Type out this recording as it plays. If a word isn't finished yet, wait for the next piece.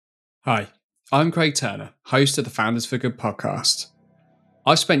Hi, I'm Craig Turner, host of the Founders for Good podcast.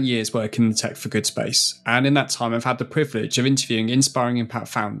 I've spent years working in the tech for good space, and in that time I've had the privilege of interviewing inspiring impact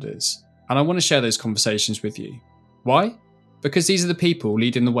founders, and I want to share those conversations with you. Why? Because these are the people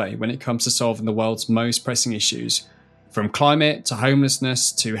leading the way when it comes to solving the world's most pressing issues, from climate to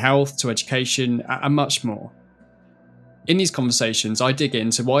homelessness to health to education and much more. In these conversations, I dig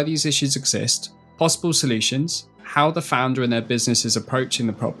into why these issues exist, possible solutions, how the founder and their business is approaching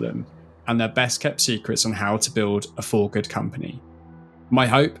the problem, and their best kept secrets on how to build a for good company. My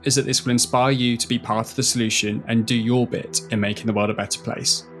hope is that this will inspire you to be part of the solution and do your bit in making the world a better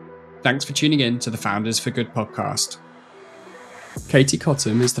place. Thanks for tuning in to the Founders for Good podcast. Katy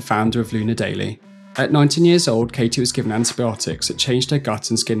Cottam is the founder of Luna Daily. At 19 years old, Katy was given antibiotics that changed her gut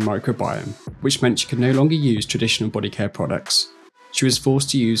and skin microbiome, which meant she could no longer use traditional body care products. She was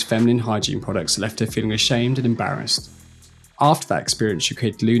forced to use feminine hygiene products that left her feeling ashamed and embarrassed. After that experience, she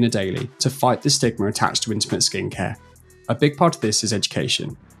created Luna Daily to fight the stigma attached to intimate skincare. A big part of this is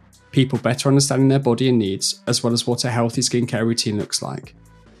education. People better understanding their body and needs, as well as what a healthy skincare routine looks like.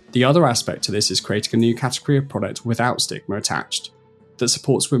 The other aspect to this is creating a new category of product without stigma attached, that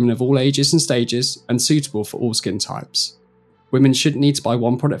supports women of all ages and stages and suitable for all skin types. Women shouldn't need to buy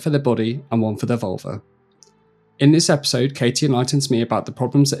one product for their body and one for their vulva. In this episode, Katy enlightens me about the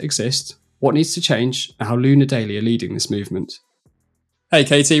problems that exist, what needs to change, and how Luna Daily are leading this movement. Hey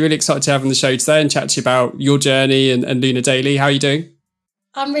Katy, really excited to have you on the show today and chat to you about your journey and Luna Daily. How are you doing?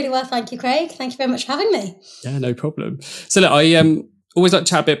 I'm really well, thank you, Craig. Thank you very much for having me. Yeah, no problem. So look, I always like to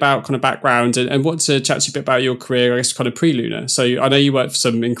chat a bit about kind of background and want to chat to you a bit about your career, I guess, kind of pre-Luna. So I know you worked for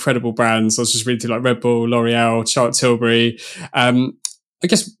some incredible brands. I was just reading through like Red Bull, L'Oreal, Charlotte Tilbury. I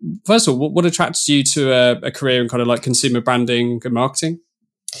guess, first of all, what attracted you to a career in kind of like consumer branding and marketing?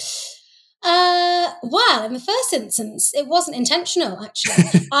 Well, in the first instance, it wasn't intentional,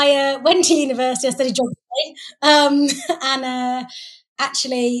 actually. I went to university, I studied geography, and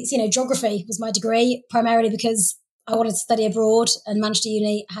actually, geography was my degree, primarily because I wanted to study abroad, and Manchester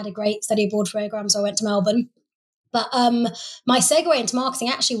Uni had a great study abroad program, so I went to Melbourne. But my segue into marketing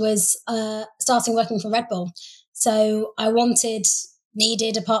actually was starting working for Red Bull. So I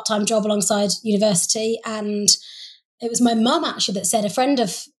needed a part-time job alongside university, and it was my mum actually that said a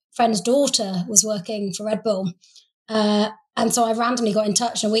friend's daughter was working for Red Bull, and so I randomly got in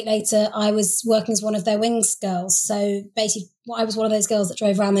touch, and a week later I was working as one of their wings girls. So basically I was one of those girls that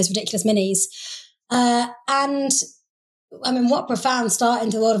drove around those ridiculous minis, and I mean, what a profound start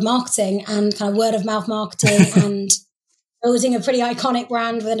into the world of marketing and kind of word of mouth marketing and building a pretty iconic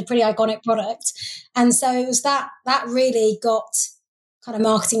brand within a pretty iconic product. And so it was that really got kind of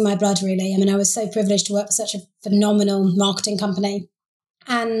marketing in my blood, really. I mean, I was so privileged to work for such a phenomenal marketing company.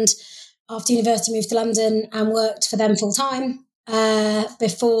 And after university, moved to London and worked for them full time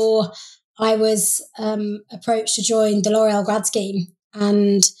before I was approached to join the L'Oreal grad scheme.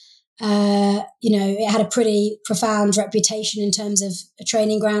 And, it had a pretty profound reputation in terms of a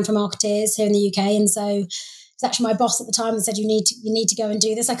training ground for marketeers here in the UK. And so it's actually my boss at the time that said, you need to go and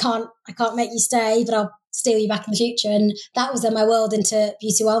do this. I can't make you stay, but I'll steal you back in the future. And that was then my world into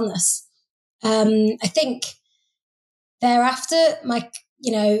beauty wellness. I think thereafter,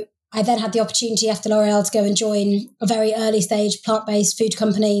 I then had the opportunity after L'Oreal to go and join a very early stage plant-based food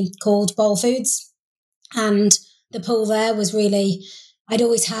company called Bowl Foods. And the pull there was really, I'd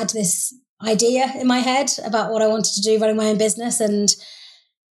always had this idea in my head about what I wanted to do running my own business, and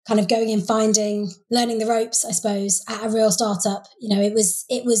kind of going and learning the ropes, I suppose, at a real startup. It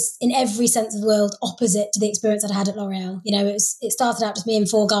was in every sense of the world opposite to the experience I'd had at L'Oreal. It started out just being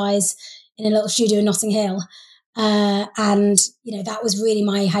four guys in a little studio in Notting Hill. And that was really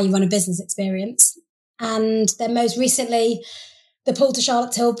my how you run a business experience. And then most recently, the pull to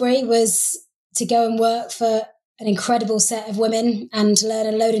Charlotte Tilbury was to go and work for an incredible set of women and to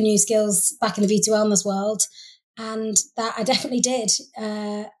learn a load of new skills back in the beauty wellness world. And that I definitely did.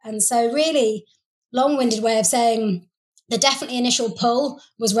 And so really long-winded way of saying the definitely initial pull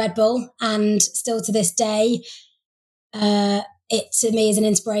was Red Bull, and still to this day, it to me is an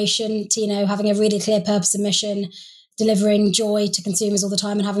inspiration to, having a really clear purpose and mission, delivering joy to consumers all the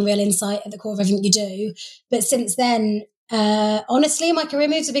time and having real insight at the core of everything you do. But since then, honestly, my career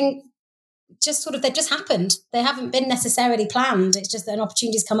moves have been they've just happened. They haven't been necessarily planned. It's just that an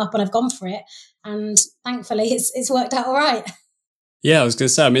opportunity's come up and I've gone for it. And thankfully it's worked out all right. Yeah, I was going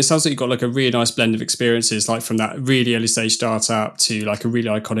to say, I mean, it sounds like you've got like a really nice blend of experiences, like from that really early stage startup to like a really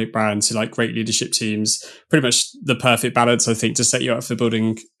iconic brand to like great leadership teams, pretty much the perfect balance, I think, to set you up for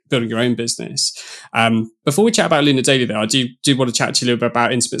building building your own business. Before we chat about Luna Daily, though, I do want to chat to you a little bit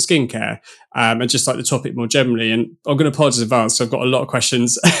about intimate skincare and just like the topic more generally. And I'm going to apologize in advance. So I've got a lot of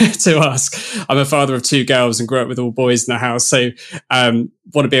questions to ask. I'm a father of 2 girls and grew up with all boys in the house. So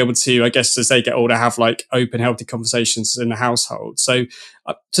want to be able to, I guess, as they get older, have like open, healthy conversations in the household. So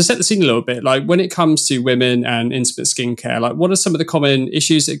to set the scene a little bit, like when it comes to women and intimate skincare, like what are some of the common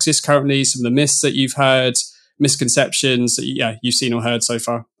issues that exist currently, some of the myths that you've heard, misconceptions that you've seen or heard so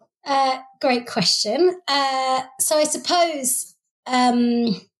far? Great question. So I suppose,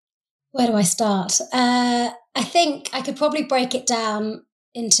 where do I start? I think I could probably break it down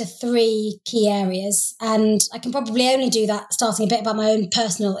into 3 key areas, and I can probably only do that starting a bit about my own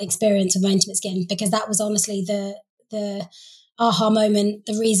personal experience of my intimate skin, because that was honestly the aha moment,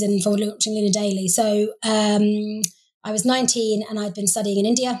 the reason for launching Luna Daily. So I was 19 and I'd been studying in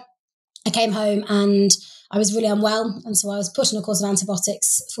India. I came home and I was really unwell, and so I was put on a course of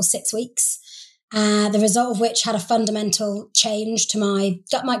antibiotics for 6 weeks, the result of which had a fundamental change to my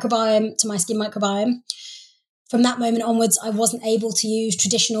gut microbiome, to my skin microbiome. From that moment onwards, I wasn't able to use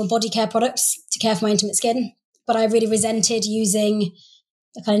traditional body care products to care for my intimate skin, but I really resented using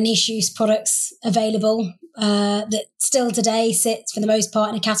the kind of niche use products available that still today sits for the most part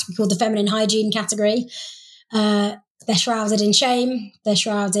in a category called the feminine hygiene category. They're shrouded in shame, they're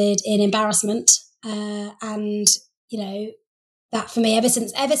shrouded in embarrassment. And, you know, that for me, ever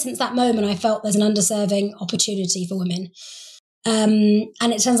since that moment, I felt there's an underserving opportunity for women. And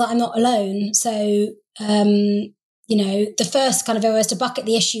it turns out I'm not alone. So, you know, the first kind of, if I was to bucket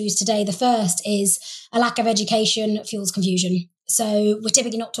the issues today, the first is a lack of education fuels confusion. So we're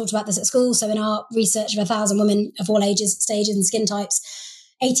typically not taught about this at school. So in our research of 1,000 women of all ages, stages and skin types,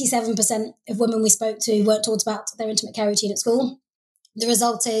 87% of women we spoke to weren't taught about their intimate care routine at school. The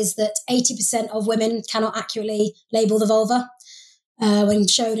result is that 80% of women cannot accurately label the vulva when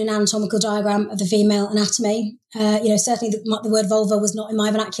shown an anatomical diagram of the female anatomy. You know, certainly the word vulva was not in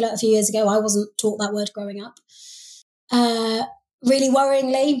my vernacular a few years ago. I wasn't taught that word growing up. Really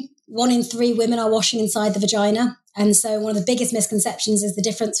worryingly, 1 in 3 women are washing inside the vagina. And so one of the biggest misconceptions is the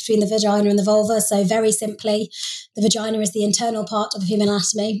difference between the vagina and the vulva. So very simply, the vagina is the internal part of the female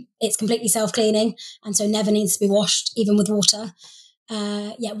anatomy. It's completely self-cleaning and so never needs to be washed, even with water.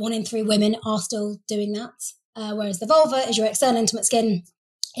 Yet 1 in 3 women are still doing that. Whereas the vulva is your external intimate skin.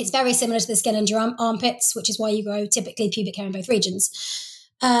 It's very similar to the skin under your armpits, which is why you grow typically pubic hair in both regions.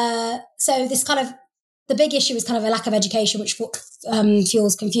 So this kind of, the big issue is kind of a lack of education, which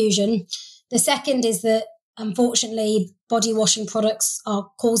fuels confusion. The second is that, unfortunately, body washing products are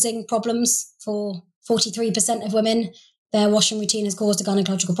causing problems for 43% of women. Their washing routine has caused a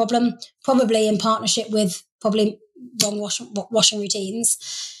gynecological problem, probably in partnership with wrong washing routines.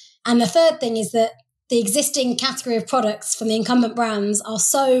 And the third thing is that the existing category of products from the incumbent brands are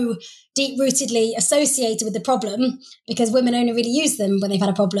so deep-rootedly associated with the problem, because women only really use them when they've had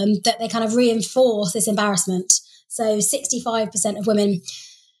a problem, that they kind of reinforce this embarrassment. So 65% of women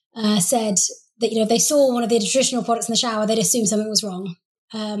said that, you know, if they saw one of the traditional products in the shower, they'd assume something was wrong,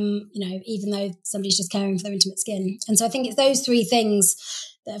 you know, even though somebody's just caring for their intimate skin. And so I think it's those 3 things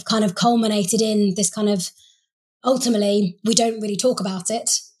that have kind of culminated in this kind of, ultimately, we don't really talk about it.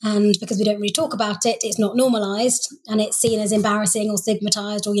 And because we don't really talk about it, it's not normalized and it's seen as embarrassing or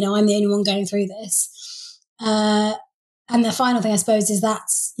stigmatized, or, you know, I'm the only one going through this. And the final thing, I suppose, is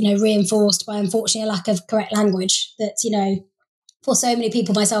that's, you know, reinforced by, unfortunately, a lack of correct language. That, you know, for so many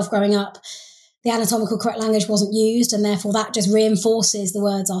people, myself growing up, the anatomical correct language wasn't used, and therefore that just reinforces the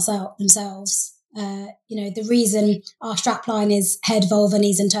words themselves. You know, the reason our strapline is head, vulva,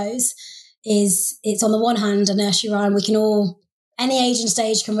 knees and toes is it's on the one hand a nursery rhyme we can all, any age and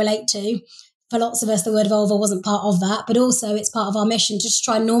stage, can relate to. For lots of us, the word vulva wasn't part of that, but also it's part of our mission to just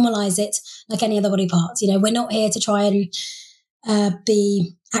try and normalise it like any other body part. You know, we're not here to try and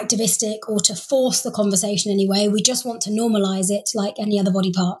be activistic or to force the conversation anyway. We just want to normalise it like any other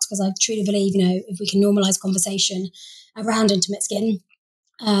body part, because I truly believe, you know, if we can normalise conversation around intimate skin,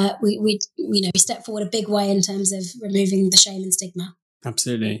 we step forward a big way in terms of removing the shame and stigma.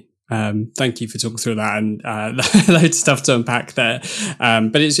 Absolutely. Thank you for talking through that, and loads of stuff to unpack there.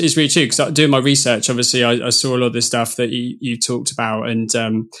 But it's really true, because doing my research, obviously, I saw a lot of this stuff that you talked about, and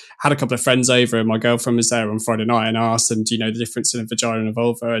had a couple of friends over, and my girlfriend was there on Friday night, and I asked them, do you know the difference in a vagina and a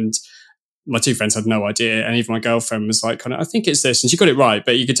vulva? And my 2 friends had no idea, and even my girlfriend was like, kind of, I think it's this, and she got it right,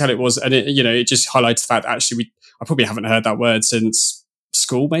 but you could tell it was, and it just highlighted the fact that actually I probably haven't heard that word since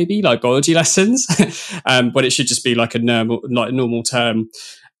school, maybe like biology lessons, but it should just be like a normal term.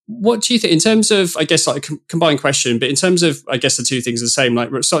 What do you think in terms of, I guess, like a combined question, but in terms of, I guess, the 2 things are the same, like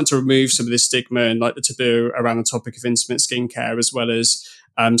we're starting to remove some of this stigma and like the taboo around the topic of intimate skincare, as well as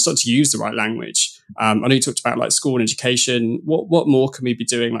start to use the right language. I know you talked about like school and education. What more can we be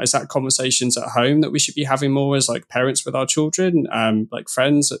doing? Like, is that conversations at home that we should be having more as like parents with our children, like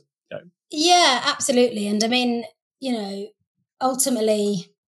friends? Yeah, absolutely. And I mean, ultimately,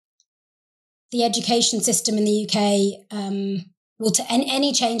 the education system in the UK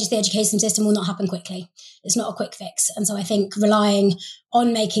any changes to the education system will not happen quickly. It's not a quick fix. And so I think relying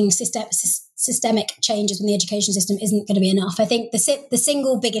on making systemic changes in the education system isn't going to be enough. I think the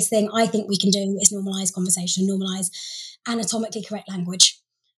single biggest thing I think we can do is normalise conversation, normalise anatomically correct language.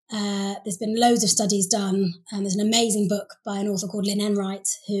 There's been loads of studies done, and there's an amazing book by an author called Lynn Enright,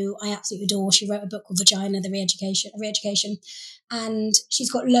 who I absolutely adore. She wrote a book called Vagina, the Re-Education, and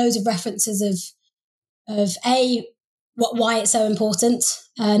she's got loads of references of why it's so important,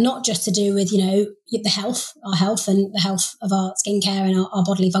 not just to do with, our health and the health of our skincare and our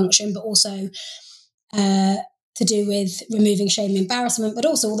bodily function, but also to do with removing shame and embarrassment, but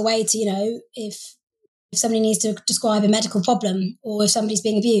also all the way to, if somebody needs to describe a medical problem or if somebody's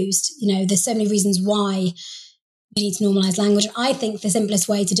being abused, there's so many reasons why we need to normalise language. And I think the simplest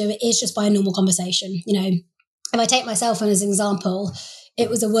way to do it is just by a normal conversation. If I take myself as an example, it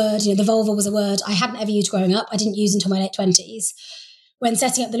was a word, the vulva was a word I hadn't ever used growing up. I didn't use until my late 20s. When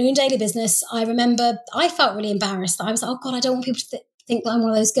setting up the Loon Daily business, I remember I felt really embarrassed. I was like, oh God, I don't want people to think that I'm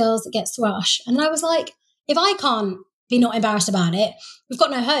one of those girls that gets thrush. And I was like, if I can't be not embarrassed about it, we've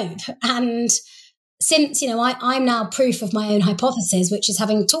got no hope. And since, I'm now proof of my own hypothesis, which is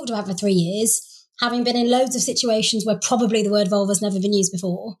having talked about it for 3 years, having been in loads of situations where probably the word vulva has never been used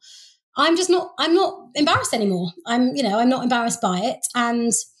before, I'm not embarrassed anymore. I'm not embarrassed by it.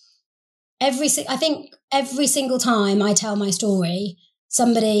 And I think every single time I tell my story,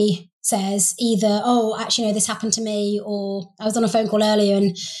 somebody says either, oh, actually, no, this happened to me, or I was on a phone call earlier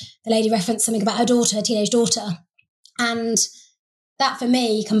and the lady referenced something about her teenage daughter. And that for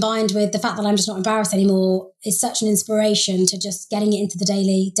me, combined with the fact that I'm just not embarrassed anymore, is such an inspiration to just getting it into the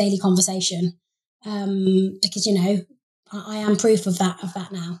daily conversation. Because, I am proof of that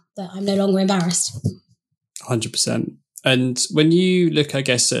now, that I'm no longer embarrassed. 100%. And when you look, I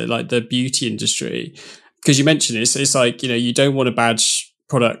guess, at like the beauty industry, because you mentioned it's like, you don't want to badge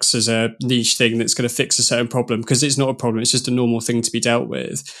products as a niche thing that's going to fix a certain problem, because it's not a problem. It's just a normal thing to be dealt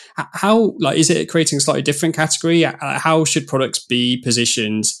with. How, like, is it creating a slightly different category? How should products be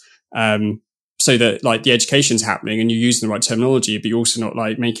positioned so that like the education's happening and you're using the right terminology, but you're also not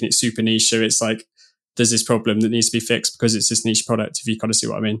like making it super niche? So it's like, there's this problem that needs to be fixed because it's this niche product, if you kind of see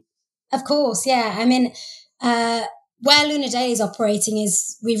what I mean. Of course, yeah. I mean, where Lunar Daily is operating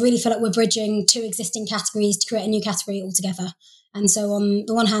is we really feel like we're bridging two existing categories to create a new category altogether. And so on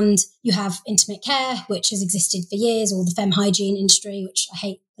the one hand, you have intimate care, which has existed for years, or the femme hygiene industry, which I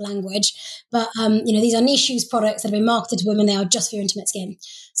hate the language. But, these are niche use products that have been marketed to women. They are just for your intimate skin.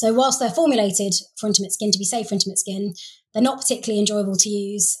 So whilst they're formulated for intimate skin, to be safe for intimate skin, they're not particularly enjoyable to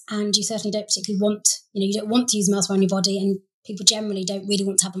use. And you certainly don't particularly want, you don't want to use them elsewhere on your body. And people generally don't really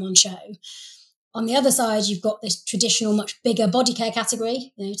want to have them on show. On the other side, you've got this traditional, much bigger body care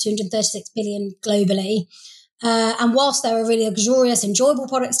category, 236 billion globally. And whilst there are really luxurious, enjoyable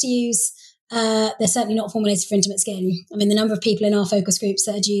products to use, they're certainly not formulated for intimate skin. I mean, the number of people in our focus groups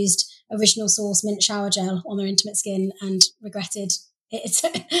that had used original source mint shower gel on their intimate skin and regretted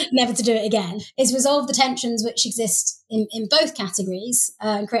it never to do it again, is resolve the tensions which exist in both categories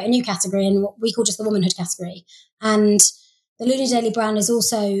and create a new category in what we call just the womanhood category. And the Looney Daily brand is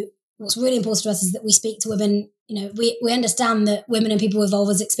also, what's really important to us is that we speak to women. We understand that women and people with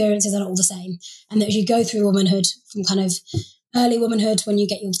vulvas experiences are not all the same. And that as you go through womanhood, from kind of early womanhood when you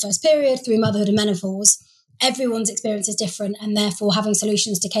get your first period through motherhood and menopause, everyone's experience is different. And therefore having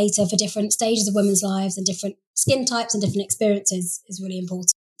solutions to cater for different stages of women's lives and different skin types and different experiences is really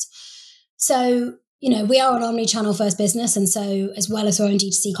important. So, we are an omni-channel first business. And so as well as our own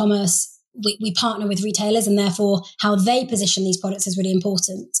D2C commerce, we partner with retailers, and therefore how they position these products is really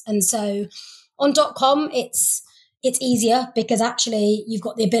important. And so on .com, it's easier because actually you've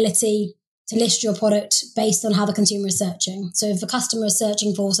got the ability to list your product based on how the consumer is searching. So if a customer is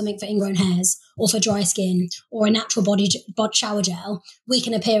searching for something for ingrown hairs or for dry skin or a natural body shower gel, we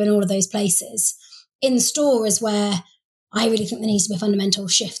can appear in all of those places. In store is where I really think there needs to be a fundamental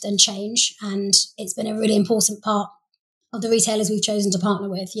shift and change. And it's been a really important part of the retailers we've chosen to partner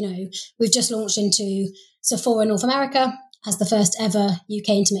with. We've just launched into Sephora North America as the first ever UK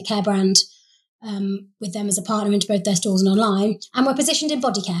intimate care brand, with them as a partner into both their stores and online. And we're positioned in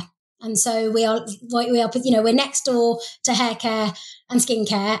body care. And so we're next door to hair care and skin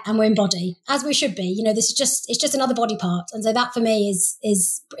care, and we're in body, as we should be. It's just another body part. And so that for me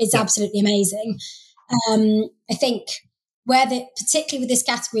is absolutely amazing. I think particularly with this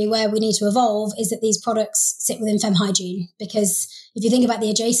category, where we need to evolve is that these products sit within femme hygiene. Because if you think about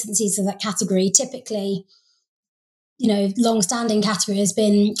the adjacencies of that category, typically, long-standing category has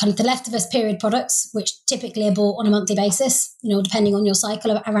been kind of the leftovers period products, which typically are bought on a monthly basis, depending on your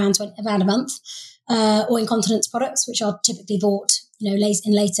cycle, around a month, or incontinence products, which are typically bought,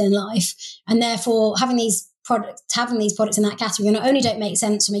 later in life. And therefore, having these products in that category not only don't make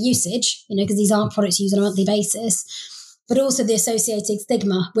sense from a usage, because these aren't products used on a monthly basis, but also the associated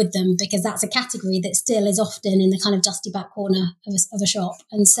stigma with them, because that's a category that still is often in the kind of dusty back corner of a shop.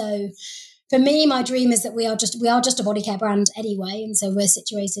 And so for me, my dream is that we are just a body care brand anyway, and so we're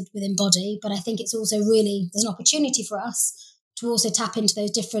situated within body. But I think it's also really, there's an opportunity for us to also tap into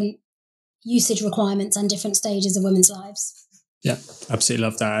those different usage requirements and different stages of women's lives. Yeah, absolutely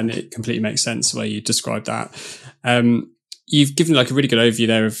love that, and it completely makes sense the way you described that. You've given like a really good overview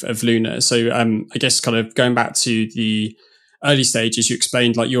there of Luna. So I guess kind of going back to the early stages, you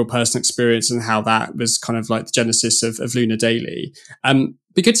explained like your personal experience and how that was kind of like the genesis of Luna Daily.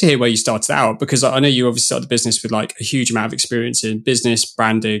 Be good to hear where you started out, because I know you obviously started the business with like a huge amount of experience in business,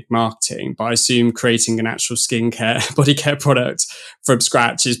 branding, marketing, but I assume creating an actual skincare, body care product from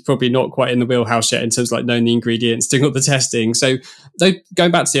scratch is probably not quite in the wheelhouse yet in terms of like knowing the ingredients, doing all the testing. So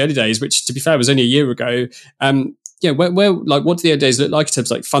going back to the early days, which to be fair was only a year ago, where like what do the early days look like in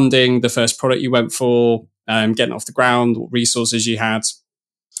terms of like funding the first product you went for, getting off the ground, what resources you had?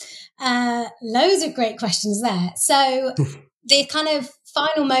 Loads of great questions there. So the kind of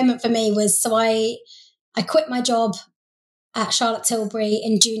final moment for me was, so I quit my job at Charlotte Tilbury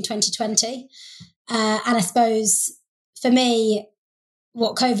in June 2020. And I suppose for me,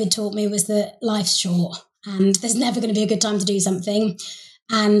 what COVID taught me was that life's short and there's never going to be a good time to do something.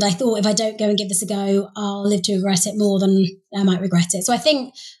 And I thought, if I don't go and give this a go, I'll live to regret it more than I might regret it. So I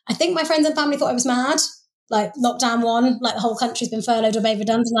think my friends and family thought I was mad. Like lockdown one, like the whole country's been furloughed or made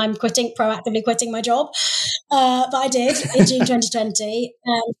redundant, and I'm proactively quitting my job. But I did in June 2020.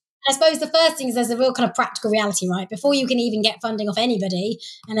 I suppose the first thing is there's a real kind of practical reality, right? Before you can even get funding off anybody,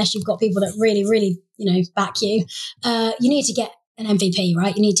 unless you've got people that really, really, back you, you need to get an MVP,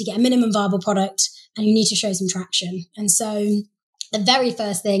 right? You need to get a minimum viable product and you need to show some traction. And so the very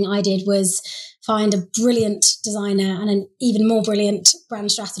first thing I did was find a brilliant designer and an even more brilliant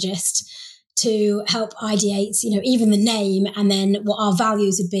brand strategist to help ideate, even the name, and then what our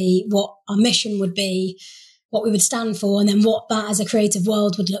values would be, what our mission would be, what we would stand for, and then what that as a creative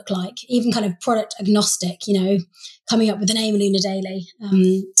world would look like, even kind of product agnostic, coming up with the name Luna Daily.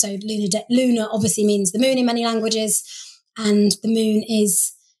 So Luna obviously means the moon in many languages, and the moon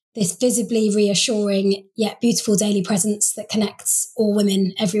is this visibly reassuring yet beautiful daily presence that connects all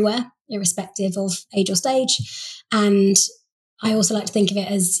women everywhere, irrespective of age or stage. And I also like to think of it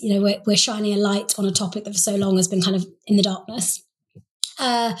as, we're shining a light on a topic that for so long has been kind of in the darkness.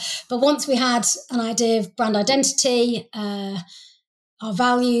 But once we had an idea of brand identity, our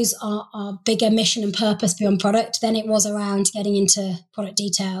values, our bigger mission and purpose beyond product, then it was around getting into product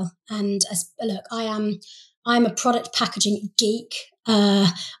detail. And look, I'm a product packaging geek.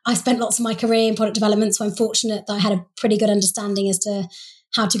 I spent lots of my career in product development, so I'm fortunate that I had a pretty good understanding as to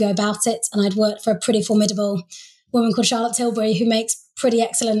how to go about it. And I'd worked for a pretty formidable woman called Charlotte Tilbury who makes pretty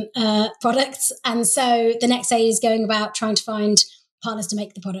excellent products. And so the next stage is going about trying to find partners to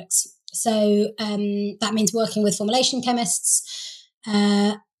make the products. So that means working with formulation chemists,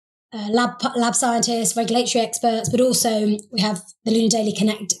 lab scientists, regulatory experts, but also we have the Luna Daily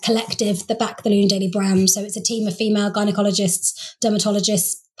Collective that back the Luna Daily brand. So it's a team of female gynecologists,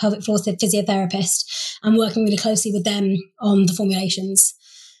 dermatologists, pelvic floor physiotherapists, and working really closely with them on the formulations.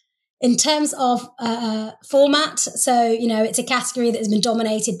 In terms of format, so, it's a category that has been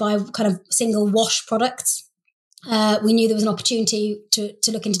dominated by kind of single wash products. We knew there was an opportunity to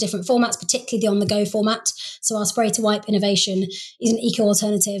look into different formats, particularly the on-the-go format. So our spray-to-wipe innovation is an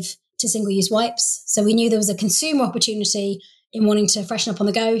eco-alternative to single-use wipes. So we knew there was a consumer opportunity in wanting to freshen up on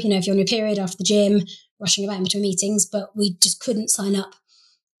the go, if you're on your period after the gym, rushing about in between meetings, but we just couldn't sign up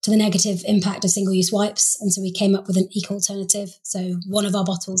to the negative impact of single-use wipes. And so we came up with an eco-alternative. So one of our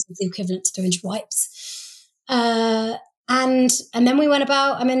bottles is the equivalent to 300 wipes. And then we went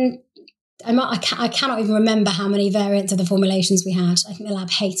about, I cannot even remember how many variants of the formulations we had. I think the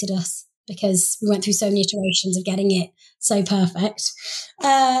lab hated us because we went through so many iterations of getting it so perfect.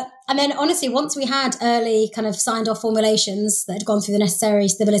 And then honestly, once we had early kind of signed off formulations that had gone through the necessary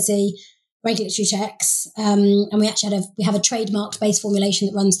stability regulatory checks, and we actually have a trademarked base formulation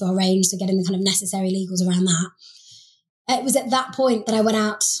that runs through our range, so getting the kind of necessary legals around that. It was at that point that I went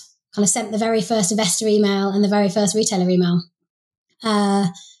out, kind of sent the very first investor email and the very first retailer email.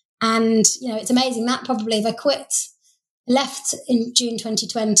 And, it's amazing that probably if I quit left in June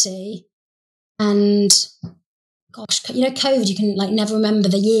 2020, and gosh, COVID, you can like never remember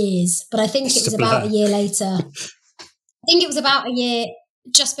the years, but I think it was about a year later. I think it was about a year,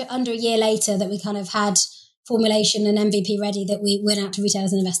 just under a year later, that we kind of had formulation and MVP ready that we went out to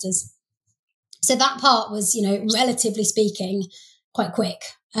retailers and investors. So that part was, relatively speaking, quite quick.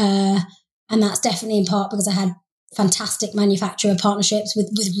 And that's definitely in part because I had fantastic manufacturer partnerships with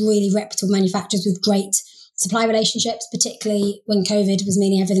really reputable manufacturers with great supply relationships, particularly when COVID was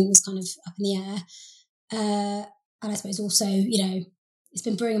meaning everything was kind of up in the air. And I suppose also, it's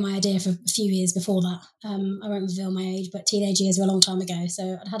been brewing my idea for a few years before that. I won't reveal my age, but teenage years were a long time ago.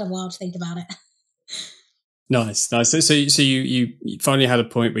 So I'd had a while to think about it. Nice. So you finally had a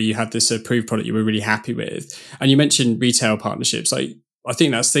point where you had this approved product you were really happy with. And you mentioned retail partnerships. Like, I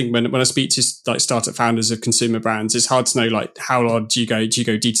think that's the thing when I speak to like startup founders of consumer brands, it's hard to know like how large do you go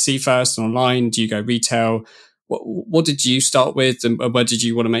D2C first and online? Do you go retail? What did you start with, and where did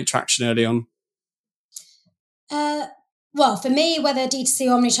you want to make traction early on? Well, for me, whether D2C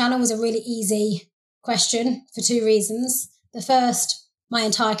or omnichannel was a really easy question for two reasons. The first, my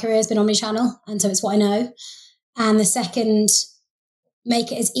entire career has been omnichannel, and so it's what I know. And the second,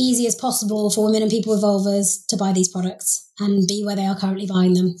 make it as easy as possible for women and people with vulvas to buy these products and be where they are currently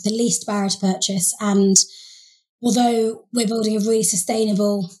buying them. The least barrier to purchase. And although we're building a really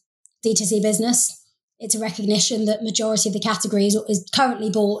sustainable D2C business, it's a recognition that majority of the category is currently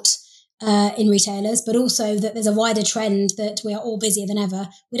bought in retailers, but also that there's a wider trend that we are all busier than ever.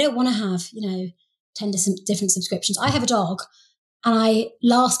 We don't want to have, 10 different subscriptions. I have a dog, and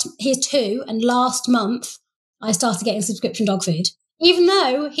he's 2, and last month I started getting subscription dog food, even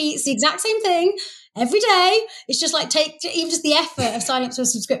though he eats the exact same thing every day. It's just like even just the effort of signing up to a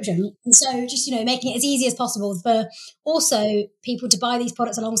subscription. And so just, making it as easy as possible for also people to buy these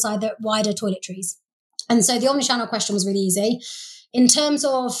products alongside their wider toiletries. And so the omnichannel question was really easy. In terms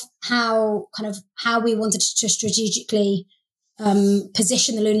of how we wanted to strategically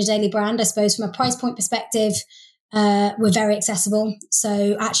position the Luna Daily brand, I suppose from a price point perspective, we're very accessible.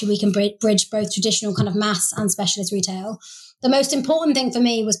 So actually we can bridge both traditional kind of mass and specialist retail. The most important thing for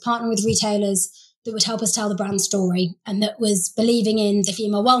me was partnering with retailers that would help us tell the brand story and that was believing in the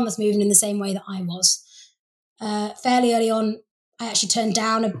female wellness movement in the same way that I was. Fairly early on, I actually turned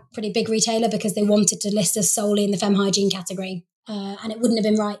down a pretty big retailer because they wanted to list us solely in the femme hygiene category. And it wouldn't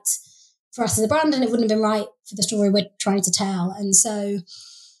have been right for us as a brand, and it wouldn't have been right for the story we're trying to tell. And so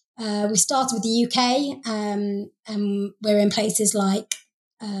we started with the UK, and we're in places like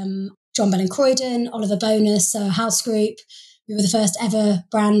John Bell and Croydon, Oliver Bonus, House Group. We were the first ever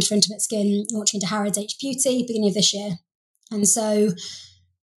brand for intimate skin launching into Harrods H Beauty beginning of this year. And so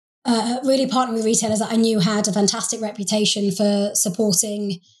really partnering with retailers that I knew had a fantastic reputation for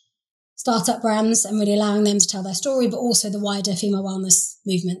supporting startup brands and really allowing them to tell their story, but also the wider female wellness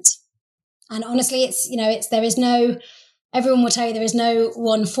movement. And honestly, everyone will tell you there is no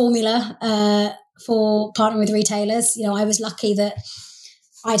one formula for partnering with retailers. I was lucky that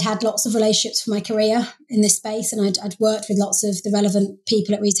I'd had lots of relationships for my career in this space, and I'd worked with lots of the relevant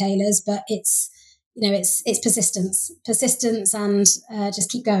people at retailers, but it's persistence and just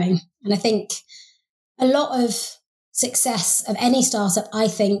keep going. And I think a lot of success of any startup, I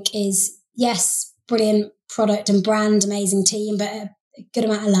think, is, yes, brilliant product and brand, amazing team, but a good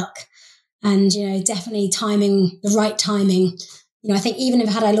amount of luck and, definitely the right timing. I think even if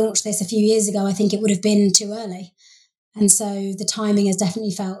had I launched this a few years ago, I think it would have been too early. And so the timing has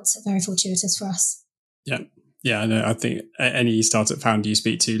definitely felt very fortuitous for us. Yeah. Yeah, I know. I think any startup founder you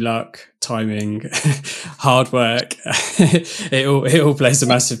speak to, luck, timing, hard work, it all plays a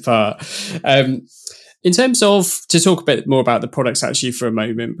massive part. In terms of, to talk a bit more about the products actually for a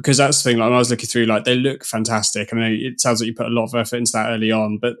moment, because that's the thing, like when I was looking through, like they look fantastic. I know it sounds like you put a lot of effort into that early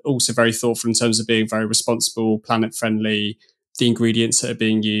on, but also very thoughtful in terms of being very responsible, planet friendly, the ingredients that are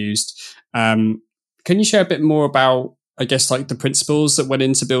being used. Can you share a bit more about, I guess, like the principles that went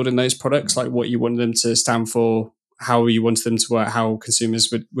into building those products, like what you wanted them to stand for, how you wanted them to work, how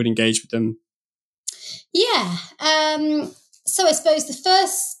consumers would engage with them? Yeah. So I suppose the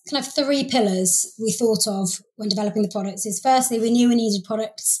first kind of 3 pillars we thought of when developing the products is, firstly, we knew we needed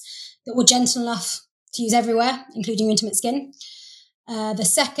products that were gentle enough to use everywhere, including intimate skin. The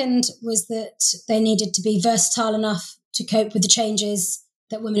second was that they needed to be versatile enough to cope with the changes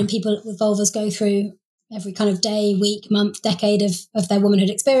that women and people with vulvas go through every kind of day, week, month, decade of their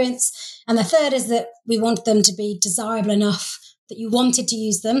womanhood experience. And the third is that we wanted them to be desirable enough that you wanted to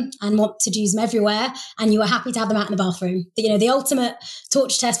use them and wanted to use them everywhere, and you were happy to have them out in the bathroom. The ultimate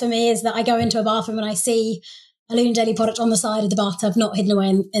torture test for me is that I go into a bathroom and I see a Luna Daily product on the side of the bathtub, not hidden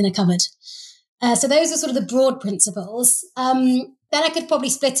away in a cupboard. So those are sort of the broad principles. Then I could probably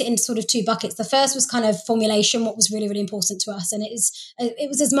split it into sort of two buckets. The first was kind of formulation, what was really, really important to us. And it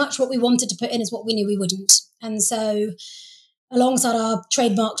was as much what we wanted to put in as what we knew we wouldn't. And so alongside our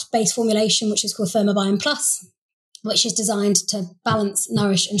trademarked-based formulation, which is called Thermobiome Plus, which is designed to balance,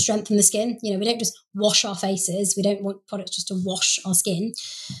 nourish, and strengthen the skin. You know, we don't just wash our faces. We don't want products just to wash our skin.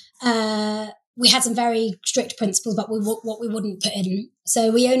 We had some very strict principles about what we wouldn't put in.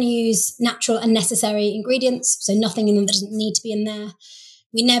 So we only use natural and necessary ingredients, so nothing in them that doesn't need to be in there.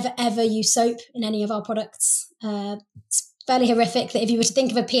 We never, ever use soap in any of our products. It's fairly horrific that if you were to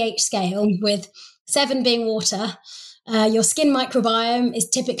think of a pH scale with 7 being water, your skin microbiome is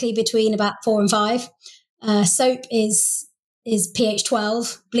typically between about 4 and 5. Soap is pH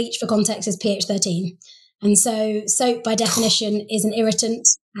 12. Bleach, for context, is pH 13. And so soap, by definition, is an irritant,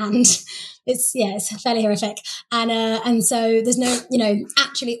 and it's fairly horrific. And so there's no,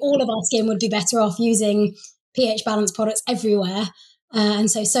 actually all of our skin would be better off using pH balanced products everywhere. And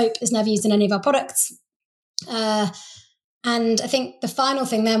so soap is never used in any of our products. And I think the final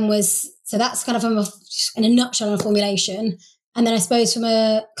thing then was, so that's kind of in a nutshell on a formulation. And then I suppose from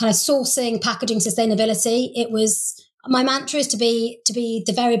a kind of sourcing, packaging, sustainability, it was, my mantra is to be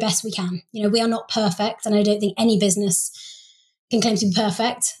the very best we can. You know, we are not perfect, and I don't think any business can claim to be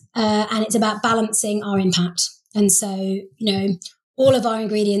perfect. And it's about balancing our impact. And so, all of our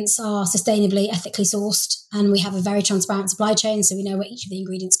ingredients are sustainably, ethically sourced, and we have a very transparent supply chain, so we know where each of the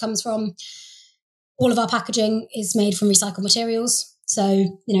ingredients comes from. All of our packaging is made from recycled materials.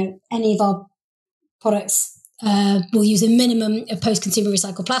 So, any of our products will use a minimum of post-consumer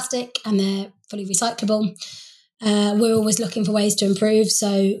recycled plastic, and they're fully recyclable. We're always looking for ways to improve. So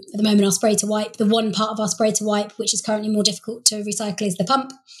at the moment, our spray to wipe, the one part of our spray to wipe, which is currently more difficult to recycle, is the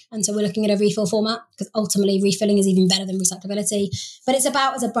pump. And so we're looking at a refill format, because ultimately refilling is even better than recyclability. But it's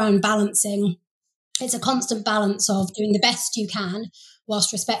about, as a brand, balancing. It's a constant balance of doing the best you can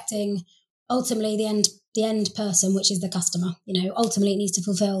whilst respecting ultimately the end person, which is the customer. Ultimately it needs to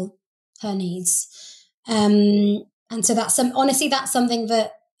fulfill her needs. And so that's something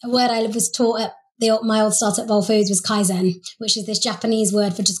that a word I was taught at my old startup Whole Foods was Kaizen, which is this Japanese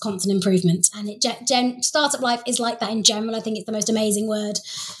word for just constant improvement. And startup life is like that in general. I think it's the most amazing word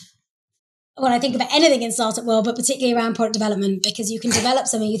when I think about anything in startup world, but particularly around product development, because you can develop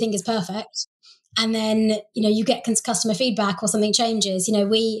something you think is perfect, and then you get customer feedback or something changes. I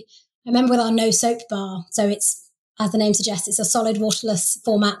remember with our no soap bar. So it's, as the name suggests, it's a solid waterless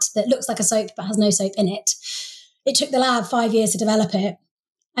format that looks like a soap but has no soap in it. It took the lab 5 years to develop it.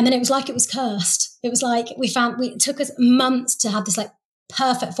 And then it was like it was cursed. It was like it took us months to have this like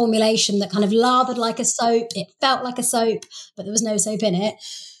perfect formulation that kind of lathered like a soap. It felt like a soap, but there was no soap in it.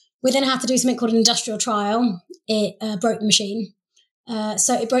 We then had to do something called an industrial trial. It broke the machine.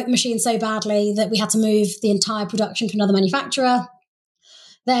 So it broke the machine so badly that we had to move the entire production to another manufacturer.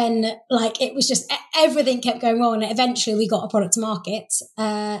 Then it was just, everything kept going wrong. And eventually we got a product to market.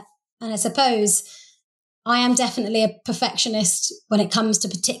 And I suppose I am definitely a perfectionist when it comes to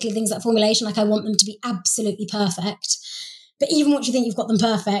particularly things like formulation. I want them to be absolutely perfect. But even once you think you've got them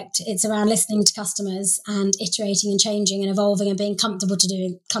perfect, it's around listening to customers and iterating and changing and evolving and being comfortable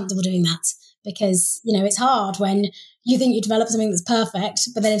doing that. Because, it's hard when you think you develop something that's perfect,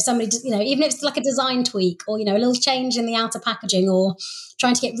 but then if somebody, even if it's like a design tweak or, a little change in the outer packaging or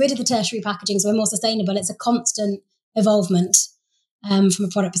trying to get rid of the tertiary packaging so we're more sustainable, it's a constant evolvement. From a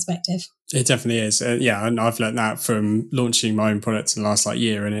product perspective. It definitely is. And I've learned that from launching my own products in the last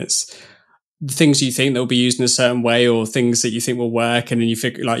year, and it's things you think they'll be used in a certain way or things that you think will work, and then you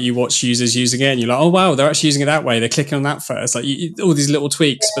figure, you watch users using it and you're like, oh wow, they're actually using it that way, they're clicking on that first, all these little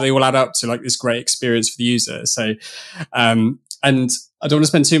tweaks, but they all add up to this great experience for the user. So and I don't want to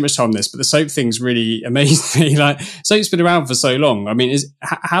spend too much time on this, but the soap thing's really amazed me. Soap's been around for so long. I mean,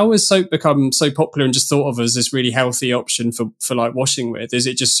 how has soap become so popular and just thought of as this really healthy option for washing with? Is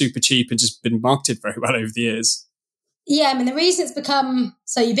it just super cheap and just been marketed very well over the years? Yeah, I mean, the reason it's become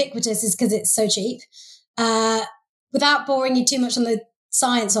so ubiquitous is because it's so cheap. Without boring you too much on the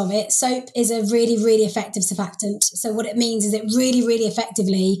science of it, soap is a really, really effective surfactant. So what it means is it really, really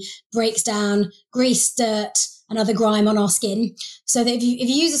effectively breaks down grease, dirt, and other grime on our skin. So that if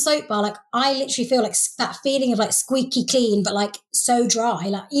you use a soap bar, I literally feel that feeling of squeaky clean, but so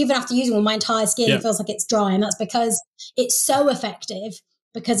dry. Even after using one, my entire skin feels like it's dry, and that's because it's so effective,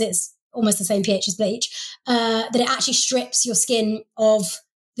 because it's almost the same pH as bleach, that it actually strips your skin of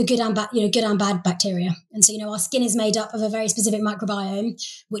the good and bad bacteria. And so our skin is made up of a very specific microbiome,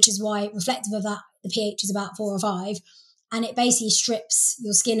 which is why, reflective of that, the pH is about 4 or 5. And it basically strips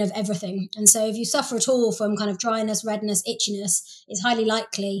your skin of everything. And so if you suffer at all from kind of dryness, redness, itchiness, it's highly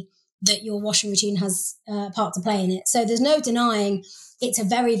likely that your washing routine has a part to play in it. So there's no denying it's a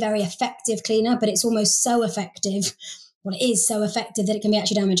very, very effective cleaner, but it's almost so effective. Well, it is so effective that it can be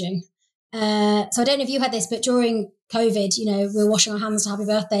actually damaging. So I don't know if you had this, but during COVID, we were washing our hands to happy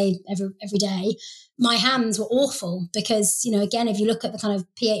birthday every day. My hands were awful because, again, if you look at the kind of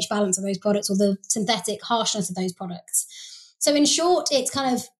pH balance of those products or the synthetic harshness of those products. So in short, it's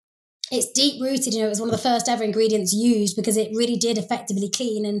deep rooted. It was one of the first ever ingredients used because it really did effectively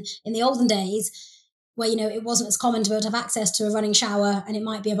clean. And in the olden days, where, it wasn't as common to be able to have access to a running shower and it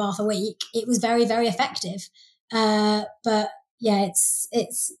might be a bath a week, it was very, very effective. But yeah,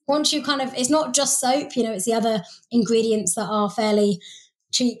 it's once you it's not just soap, it's the other ingredients that are fairly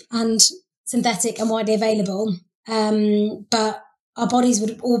cheap and synthetic and widely available. But our bodies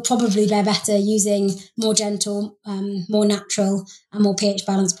would all probably fare better using more gentle, more natural and more pH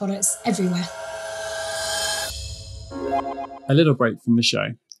balanced products everywhere. A little break from the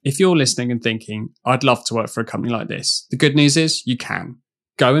show. If you're listening and thinking, I'd love to work for a company like this, the good news is you can.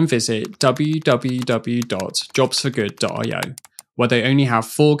 Go and visit www.jobsforgood.io, where they only have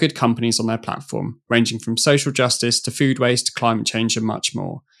 4 good companies on their platform, ranging from social justice to food waste to climate change and much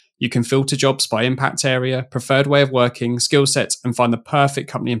more. You can filter jobs by impact area, preferred way of working, skill sets, and find the perfect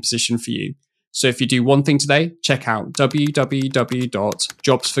company and position for you. So if you do one thing today, check out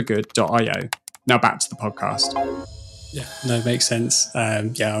www.jobsforgood.io. Now back to the podcast. Yeah, no, it makes sense.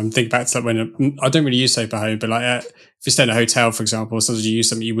 I'm thinking back to when I don't really use soap at home, but if you stay in a hotel, for example, sometimes you use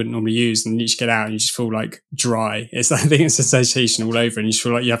something you wouldn't normally use, and you just get out and you just feel dry. I think it's a sensation all over, and you just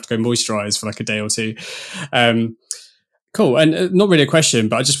feel like you have to go moisturize for a day or two. Cool. And not really a question,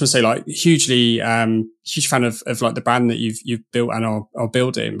 but I just want to say huge fan of the brand that you've built and are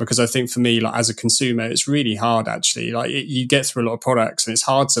building, because I think for me, as a consumer, it's really hard actually. You get through a lot of products and it's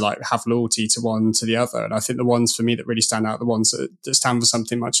hard to have loyalty to one to the other. And I think the ones for me that really stand out, the ones that stand for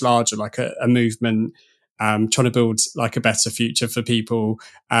something much larger, like a movement, trying to build a better future for people.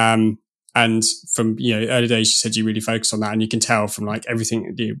 And from early days, you said you really focus on that, and you can tell from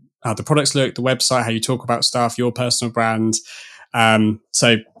everything how the products look, the website, how you talk about stuff, your personal brand.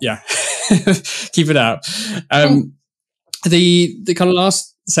 So yeah, keep it up. The kind of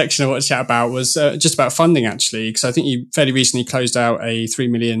last section I want to chat about was just about funding, actually, because I think you fairly recently closed out a 3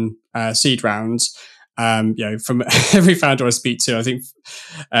 million seed round. From every founder I speak to, I think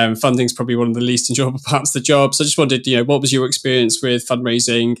funding is probably one of the least enjoyable parts of the job. So I just wondered, what was your experience with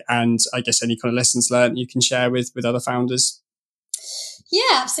fundraising, and I guess any kind of lessons learned you can share with other founders?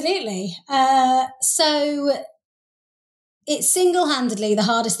 Yeah, absolutely. So it's single-handedly the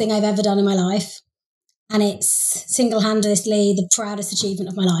hardest thing I've ever done in my life. And it's single-handedly the proudest achievement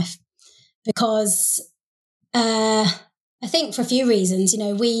of my life, because I think for a few reasons.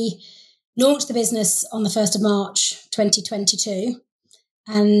 We launched the business on the 1st of March 2022,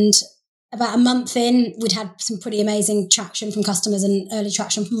 and about a month in, we'd had some pretty amazing traction from customers and early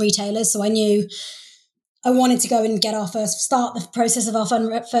traction from retailers. So I knew I wanted to go and start the process of our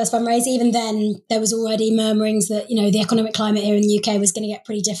first fundraise. Even then, there was already murmurings that, the economic climate here in the UK was going to get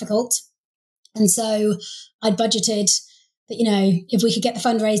pretty difficult. And so I'd budgeted that, if we could get the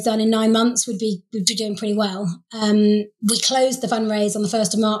fundraise done in 9 months, we'd be doing pretty well. We closed the fundraise on the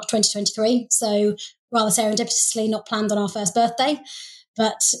 1st of March 2023. So rather serendipitously, not planned on our first birthday.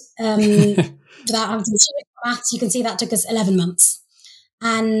 But without having to do maths, you can see that took us 11 months.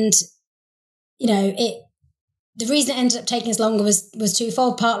 And, the reason it ended up taking us longer was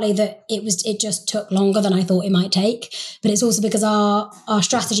twofold. Partly that it just took longer than I thought it might take, but it's also because our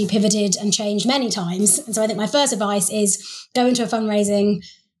strategy pivoted and changed many times. And so I think my first advice is go into a fundraise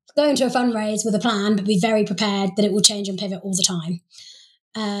with a plan, but be very prepared that it will change and pivot all the time.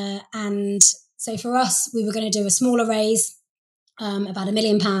 And so for us, we were going to do a smaller raise, about £1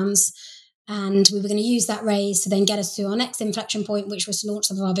 million. And we were going to use that raise to then get us to our next inflection point, which was to launch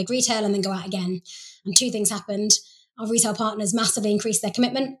some of our big retail and then go out again. And 2 things happened. Our retail partners massively increased their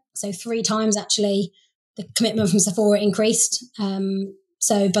commitment. So 3 times, actually, the commitment from Sephora increased.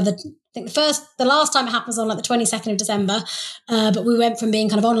 So by the last time it happened was on the 22nd of December. But we went from being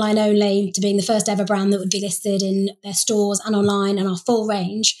kind of online only to being the first ever brand that would be listed in their stores and online and our full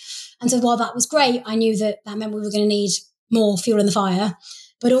range. And so while that was great, I knew that meant we were going to need more fuel in the fire.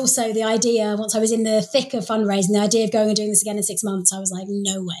 But also the idea, once I was in the thick of fundraising, the idea of going and doing this again in 6 months, I was like,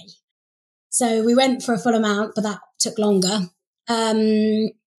 no way. So we went for a full amount, but that took longer.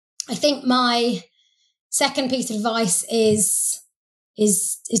 I think my second piece of advice is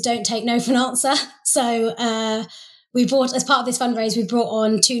don't take no for an answer. So we brought, as part of this fundraise, we brought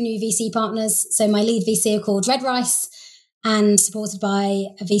on 2 new VC partners. So my lead VC are called Red Rice and supported by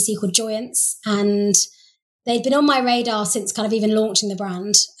a VC called Joyance. And they'd been on my radar since kind of even launching the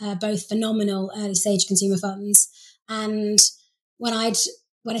brand, both phenomenal early stage consumer funds. And when I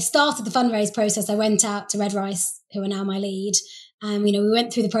started the fundraise process, I went out to Red Rice, who are now my lead. And, we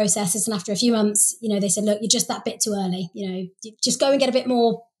went through the processes, and after a few months, they said, look, you're just that bit too early, just go and get a bit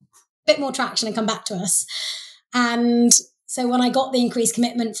more traction and come back to us. And so when I got the increased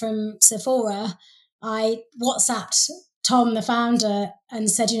commitment from Sephora, I WhatsApped Tom, the founder, and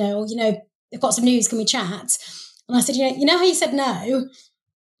said, I've got some news, can we chat? And I said, you know how you said no?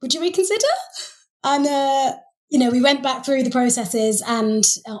 Would you reconsider? And, we went back through the processes, and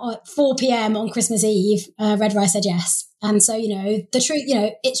at 4 p.m. on Christmas Eve, Red Rice said yes. And so, the truth,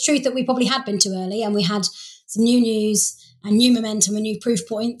 it's truth that we probably had been too early, and we had some new news and new momentum and new proof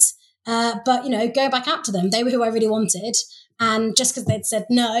points. But, go back out to them. They were who I really wanted. And just because they'd said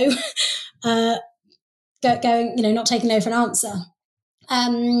no, going, not taking no for an answer.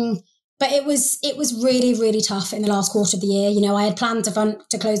 But it was really, really tough in the last quarter of the year. I had planned to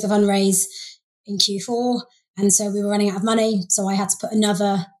close the fundraise in Q4. And so we were running out of money. So I had to put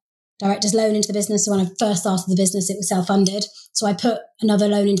another director's loan into the business. So when I first started the business, it was self-funded. So I put another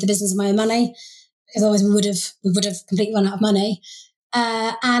loan into the business of my own money, because otherwise we would have completely run out of money.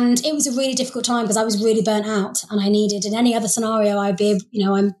 And it was a really difficult time because I was really burnt out, and I needed, in any other scenario, I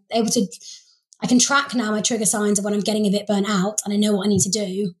can track now my trigger signs of when I'm getting a bit burnt out, and I know what I need to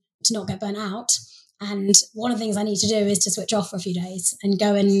do to not get burnt out. And one of the things I need to do is to switch off for a few days and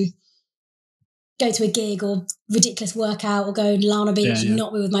go to a gig or ridiculous workout, or go to Lana Beach and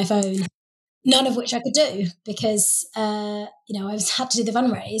not be with my phone. None of which I could do because, I had to do the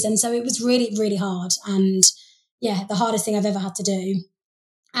fundraise. And so it was really, really hard. And the hardest thing I've ever had to do.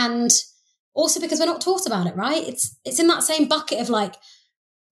 And also because we're not taught about it, right? It's in that same bucket of like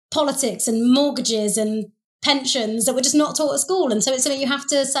politics and mortgages and pensions that we're just not taught at school. And so it's something you have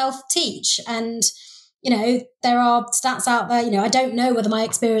to self-teach. And, there are stats out there, I don't know whether my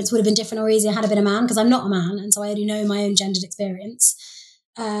experience would have been different or easier had I been a man, because I'm not a man. And so I only know my own gendered experience.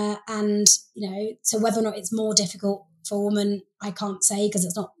 So whether or not it's more difficult for a woman, I can't say, because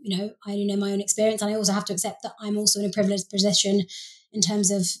it's not, I only know my own experience. And I also have to accept that I'm also in a privileged position in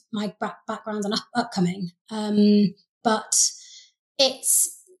terms of my background and upcoming. But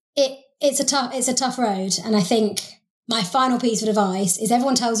it's a tough road. And I think my final piece of advice is,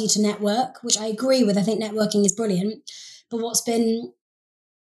 everyone tells you to network, which I agree with. I think networking is brilliant. But what's been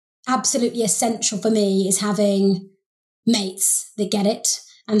absolutely essential for me is having mates that get it.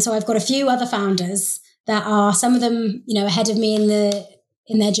 And so I've got a few other founders that are, some of them, ahead of me in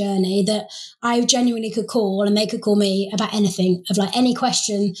their journey, that I genuinely could call, and they could call me about anything, of like any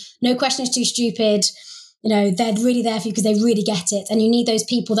question. No question is too stupid. They're really there for you because they really get it. And you need those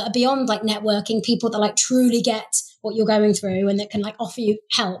people that are beyond like networking, people that like truly get what you're going through and that can like offer you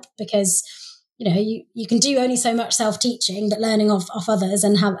help, because you can do only so much self-teaching, but learning off others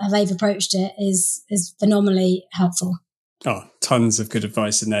and how they've approached it is phenomenally helpful. Oh, tons of good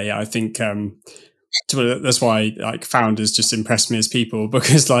advice in there. Yeah, I think that's why like founders just impress me as people,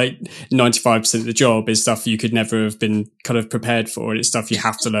 because like 95% of the job is stuff you could never have been kind of prepared for. It's stuff you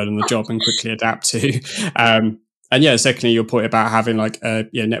have to learn on the job and quickly adapt to. And secondly, your point about having like a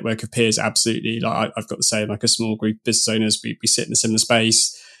network of peers, absolutely. Like I've got the same, like a small group of business owners, we sit in a similar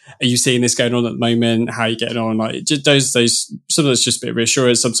space. Are you seeing this going on at the moment? How are you getting on? Like just those, sometimes it's just a bit of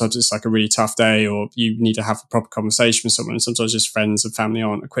reassurance. Sometimes it's like a really tough day, or you need to have a proper conversation with someone. And sometimes just friends and family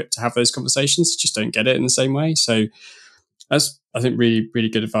aren't equipped to have those conversations, just don't get it in the same way. So that's, I think, really, really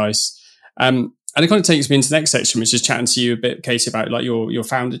good advice. And it kind of takes me into the next section, which is chatting to you a bit, Katy, about like your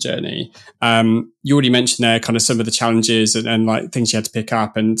founder journey. You already mentioned there kind of some of the challenges and like things you had to pick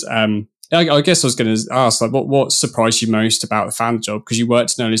up. And I guess I was going to ask, like, what surprised you most about the founder job? Because you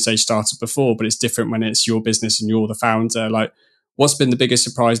worked in an early stage startup before, but it's different when it's your business and you're the founder. Like, what's been the biggest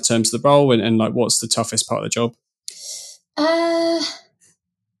surprise in terms of the role, and like, what's the toughest part of the job? I'll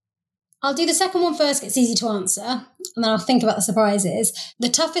do the second one first. It's easy to answer, and then I'll think about the surprises. The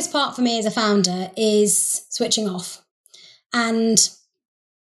toughest part for me as a founder is switching off. And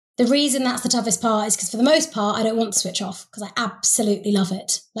the reason that's the toughest part is because for the most part, I don't want to switch off, because I absolutely love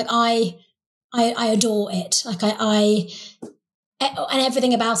it. Like I adore it. Like and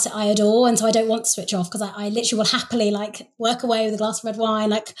everything about it I adore. And so I don't want to switch off, because I literally will happily like work away with a glass of red wine.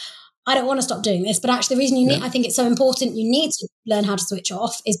 Like, I don't want to stop doing this. But actually the reason I think it's so important you need to learn how to switch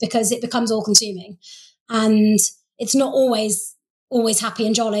off is because it becomes all consuming. And it's not always happy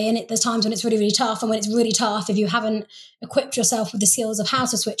and jolly. And there's times when it's really, really tough. And when it's really tough, if you haven't equipped yourself with the skills of how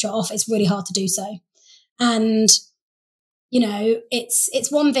to switch it off, it's really hard to do so. And,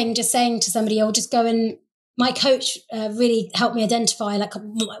 it's one thing just saying to somebody, oh, just go and my coach really helped me identify like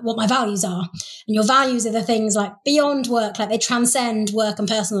what my values are. And your values are the things like beyond work, like they transcend work and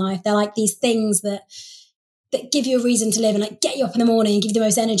personal life. They're like these things that give you a reason to live and like get you up in the morning and give you the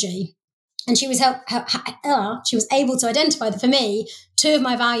most energy. And she was she was able to identify that for me, 2 of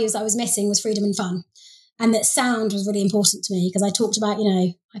my values that I was missing was freedom and fun. And that sound was really important to me because I talked about,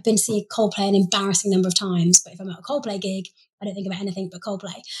 I've been to see Coldplay an embarrassing number of times, but if I'm at a Coldplay gig, I don't think about anything but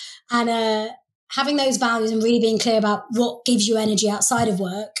Coldplay. And having those values and really being clear about what gives you energy outside of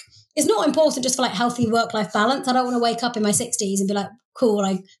work is not important just for like healthy work-life balance. I don't want to wake up in my 60s and be like, cool,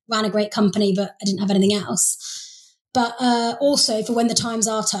 I ran a great company, but I didn't have anything else. But also for when the times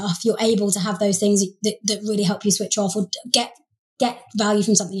are tough, you're able to have those things that really help you switch off or get value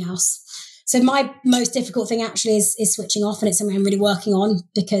from something else. So my most difficult thing actually is switching off, and it's something I'm really working on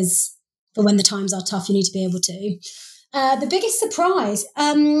because for when the times are tough, you need to be able to. The biggest surprise,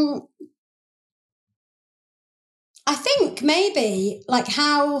 I think maybe like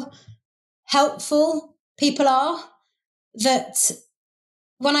how helpful people are. That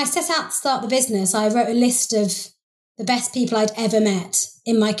when I set out to start the business, I wrote a list of the best people I'd ever met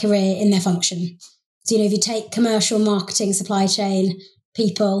in my career in their function. So, if you take commercial, marketing, supply chain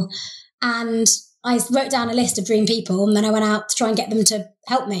people, and I wrote down a list of dream people, and then I went out to try and get them to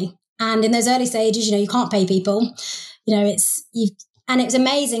help me. And in those early stages, you can't pay people. And it was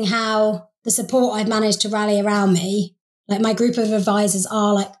amazing how the support I've managed to rally around me, like my group of advisors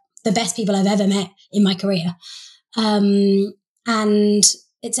are like the best people I've ever met in my career. And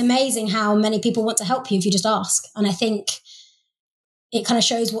it's amazing how many people want to help you if you just ask. And I think it kind of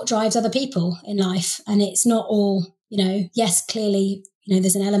shows what drives other people in life. And it's not all, yes, clearly,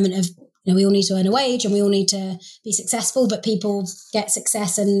 there's an element of, we all need to earn a wage and we all need to be successful, but people get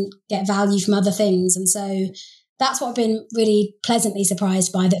success and get value from other things. And so that's what I've been really pleasantly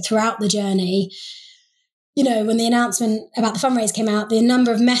surprised by, that throughout the journey, when the announcement about the fundraise came out, the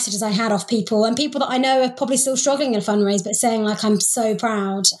number of messages I had off people and people that I know are probably still struggling in a fundraise, but saying like, I'm so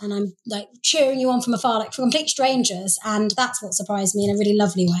proud and I'm like cheering you on from afar, like for complete strangers. And that's what surprised me in a really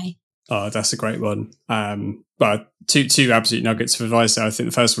lovely way. Oh, that's a great one. But two absolute nuggets of advice there. I think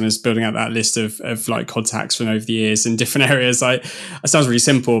the first one is building out that list of like contacts from over the years in different areas. It sounds really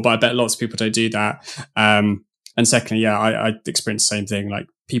simple, but I bet lots of people don't do that. And secondly, I experienced the same thing. Like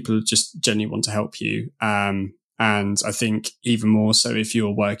people just genuinely want to help you. And I think even more so if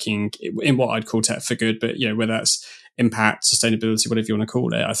you're working in what I'd call tech for good, but whether that's impact, sustainability, whatever you want to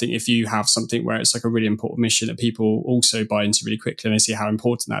call it. I think if you have something where it's like a really important mission that people also buy into really quickly and they see how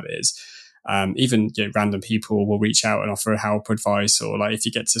important that is, even random people will reach out and offer help or advice, or like, if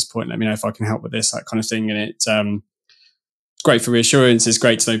you get to this point, let me know if I can help with this, that kind of thing. And it's great for reassurance. It's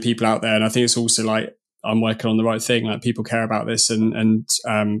great to know people out there. And I think it's also like, I'm working on the right thing. Like people care about this and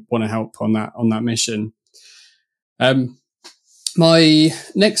want to help on that mission. My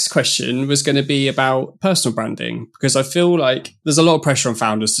next question was going to be about personal branding, because I feel like there's a lot of pressure on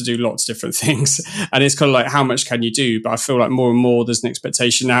founders to do lots of different things. And it's kind of like, how much can you do? But I feel like more and more there's an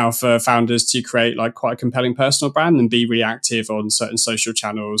expectation now for founders to create like quite a compelling personal brand and be reactive on certain social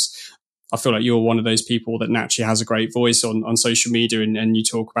channels. I feel like you're one of those people that naturally has a great voice on social media and you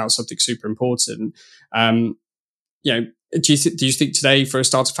talk about something super important. Do you think today for a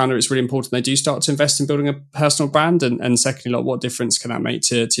startup founder it's really important they do start to invest in building a personal brand? And secondly, like, what difference can that make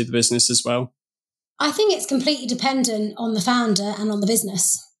to the business as well? I think it's completely dependent on the founder and on the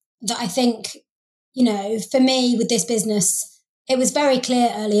business. That I think, for me with this business, it was very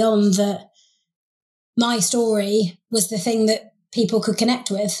clear early on that my story was the thing that people could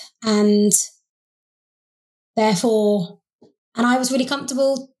connect with. And therefore, and I was really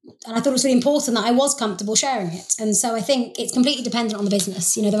comfortable, and I thought it was really important that I was comfortable sharing it. And so I think it's completely dependent on the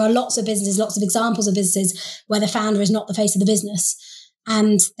business. There are lots of businesses, lots of examples of businesses where the founder is not the face of the business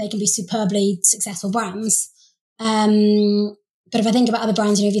and they can be superbly successful brands. But if I think about other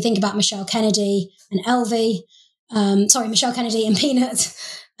brands, if you think about Michelle Kennedy and Michelle Kennedy and Peanut,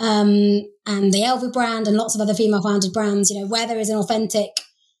 and the Elvie brand and lots of other female founded brands, where there is an authentic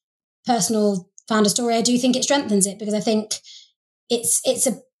personal founder story, I do think it strengthens it, because I think it's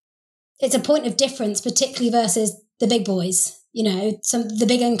a point of difference, particularly versus the big boys. Some of the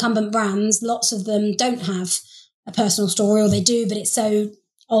big incumbent brands, lots of them don't have a personal story, or they do, but it's so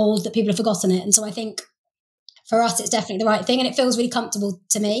old that people have forgotten it. And so I think for us, it's definitely the right thing, and it feels really comfortable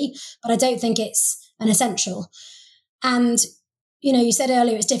to me, but I don't think it's an essential. And, you said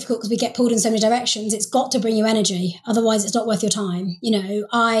earlier it's difficult because we get pulled in so many directions. It's got to bring you energy. Otherwise, it's not worth your time.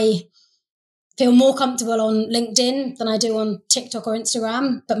 I feel more comfortable on LinkedIn than I do on TikTok or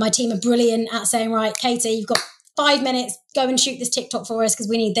Instagram, but my team are brilliant at saying, right, Katie, you've got 5 minutes, go and shoot this TikTok for us because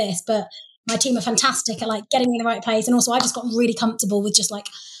we need this. But my team are fantastic at like getting me in the right place. And also I just got really comfortable with just like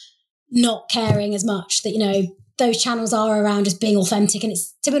not caring as much that, you know, those channels are around just being authentic. And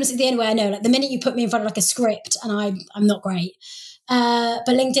it's, to be honest, it's the only way I know. Like the minute you put me in front of like a script and I'm not great. But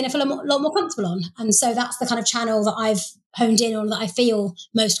LinkedIn I feel a lot more comfortable on. And so that's the kind of channel that I've honed in on, that I feel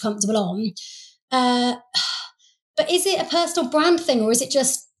most comfortable on. But is it a personal brand thing, or is it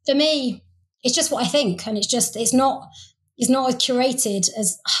just, for me, it's just what I think. And it's not as curated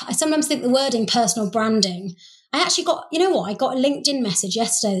as, I sometimes think the wording personal branding. I actually got, you know what? I got a LinkedIn message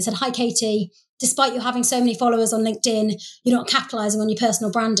yesterday that said, "Hi, Katy, despite you having so many followers on LinkedIn, you're not capitalizing on your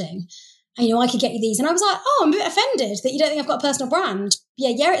personal branding. And, you know, I could get you these." And I was like, oh, I'm a bit offended that you don't think I've got a personal brand.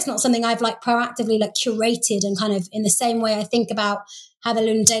 Yeah, it's not something I've like proactively like curated and kind of in the same way I think about how the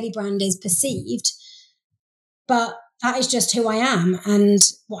Luna Daily brand is perceived. But that is just who I am and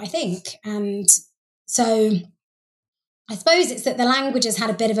what I think. And so I suppose it's that the language has had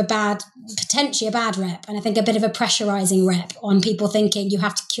a bit of potentially a bad rep, and I think a bit of a pressurizing rep on people thinking you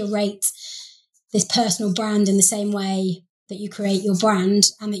have to curate this personal brand in the same way that you create your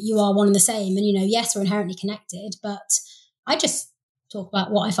brand, and that you are one and the same. And, you know, yes, we're inherently connected, but I just talk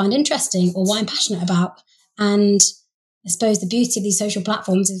about what I find interesting or what I'm passionate about. And I suppose the beauty of these social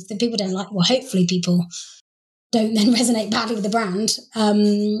platforms is that people don't like, well, hopefully people don't then resonate badly with the brand.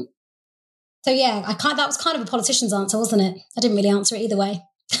 So yeah, that was kind of a politician's answer, wasn't it? I didn't really answer it either way.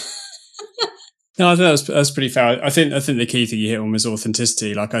 No, I think that's pretty fair. I think the key thing you hit on was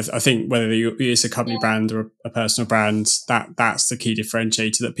authenticity. Like I think whether it's a company brand or a personal brand, that's the key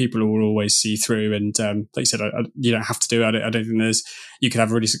differentiator that people will always see through. And like you said, you don't have to do it. I don't think you could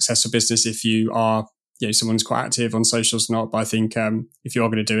have a really successful business if you are, you know, someone's quite active on socials or not. But I think if you are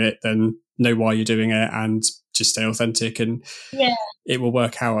going to do it, then know why you're doing it and just stay authentic, and it will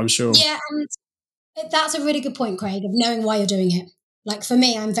work out, I'm sure. Yeah, and that's a really good point, Craig, of knowing why you're doing it. Like for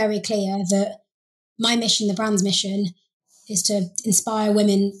me, I'm very clear that my mission, the brand's mission, is to inspire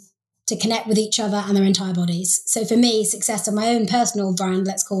women to connect with each other and their entire bodies. So for me, success of my own personal brand,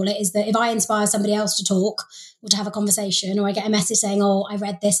 let's call it, is that if I inspire somebody else to talk or to have a conversation, or I get a message saying, oh, I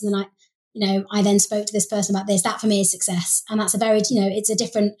read this, and then I then spoke to this person about this, that for me is success. And that's a very, it's a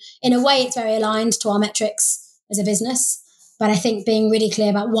different, in a way, it's very aligned to our metrics as a business. But I think being really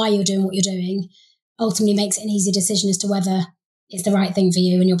clear about why you're doing what you're doing ultimately makes it an easy decision as to whether it's the right thing for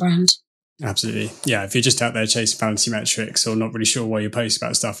you and your brand. Absolutely. Yeah. If you're just out there chasing fancy metrics or not really sure why you post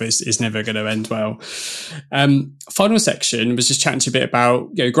about stuff, it's never going to end well. Final section was just chatting to you a bit about,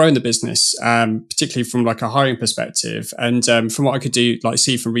 you know, growing the business, particularly from like a hiring perspective. And from what I could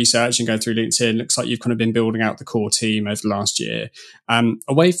see from research and going through LinkedIn, looks like you've kind of been building out the core team over the last year.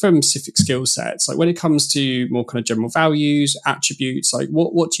 Away from specific skill sets, like when it comes to more kind of general values, attributes, like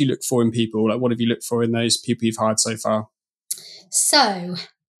what do you look for in people? Like what have you looked for in those people you've hired so far? So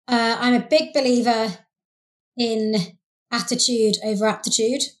I'm a big believer in attitude over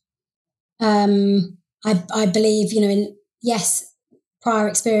aptitude. I believe, yes, prior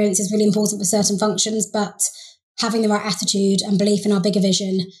experience is really important for certain functions, but having the right attitude and belief in our bigger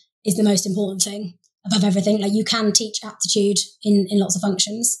vision is the most important thing above everything. Like you can teach aptitude in lots of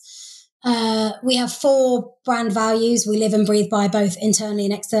functions. We have 4 brand values we live and breathe by, both internally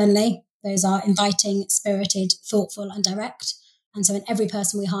and externally. Those are inviting, spirited, thoughtful, and direct. And so in every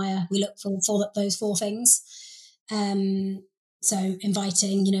person we hire, we look for those 4 things. So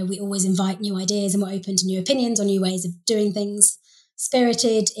inviting, we always invite new ideas and we're open to new opinions or new ways of doing things.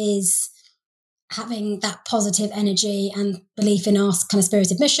 Spirited is having that positive energy and belief in our kind of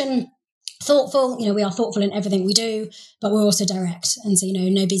spirited mission. Thoughtful, we are thoughtful in everything we do, but we're also direct. And so,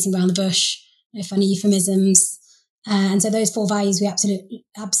 no beating around the bush, no funny euphemisms. And so those 4 values we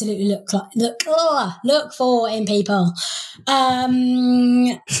absolutely look for in people.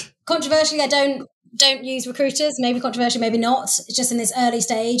 Controversially, I don't use recruiters. Maybe controversially, maybe not. It's just in this early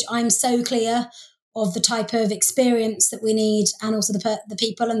stage, I'm so clear of the type of experience that we need and also the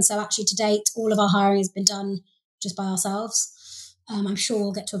people. And so actually to date, all of our hiring has been done just by ourselves. I'm sure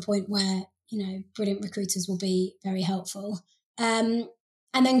we'll get to a point where, brilliant recruiters will be very helpful. And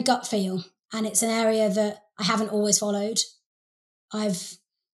then gut feel. And it's an area that I haven't always followed. I've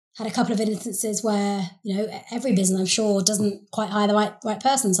had a couple of instances where, every business, I'm sure, doesn't quite hire the right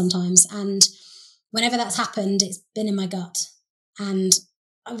person sometimes. And whenever that's happened, it's been in my gut. And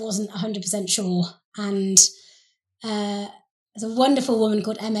I wasn't 100% sure. And there's a wonderful woman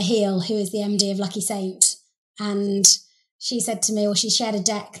called Emma Heel, who is the MD of Lucky Saint. And she said to me, or she shared a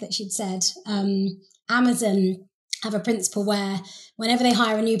deck that she'd said, Amazon have a principle where whenever they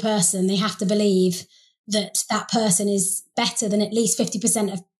hire a new person, they have to believe that person is better than at least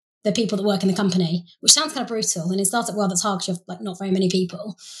 50% of the people that work in the company, which sounds kind of brutal. And in startup world, that's hard because you have like not very many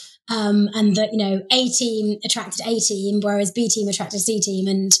people. And that, you know, A team attracted A team, whereas B team attracted C team.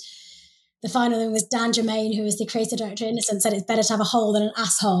 And the final thing was Dan Germain, who was the creative director of Innocent, said it's better to have a hole than an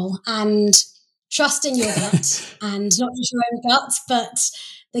asshole. And trusting your gut, and not just your own gut, but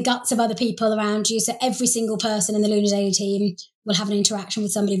the guts of other people around you. So every single person in the Lunar Daily team will have an interaction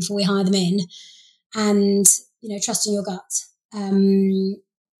with somebody before we hire them in. And, you know, trusting your gut.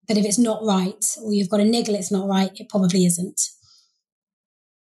 But if it's not right, or you've got a niggle it's not right, it probably isn't.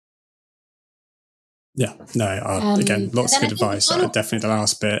 Yeah, no, again, lots of good advice. Definitely the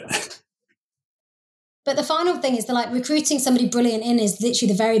last bit. But the final thing is that, like, recruiting somebody brilliant in is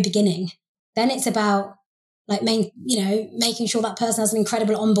literally the very beginning. Then it's about, like, making sure that person has an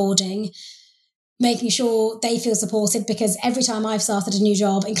incredible onboarding, making sure they feel supported, because every time I've started a new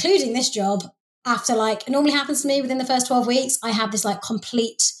job, including this job, after, like, it normally happens to me within the first 12 weeks, I have this, like,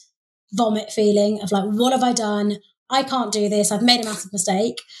 complete vomit feeling of, like, what have I done? I can't do this. I've made a massive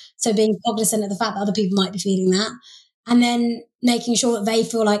mistake. So being cognizant of the fact that other people might be feeling that. And then making sure that they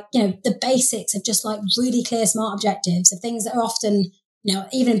feel like, you know, the basics of just, like, really clear, smart objectives, of things that are often, you know,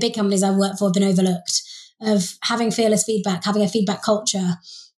 even in big companies I've worked for have been overlooked, of having fearless feedback, having a feedback culture,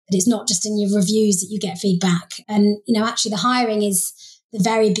 that it's not just in your reviews that you get feedback. And, you know, actually the hiring is the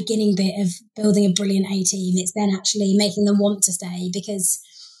very beginning bit of building a brilliant A team. It's then actually making them want to stay, because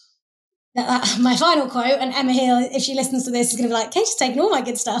my final quote, and Emma Hill, if she listens to this, is going to be like, Katie's taking all my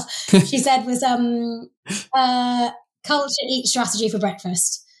good stuff. She said was, culture eats strategy for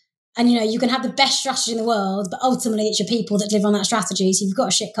breakfast. And, you know, you can have the best strategy in the world, but ultimately it's your people that live on that strategy. So if you've got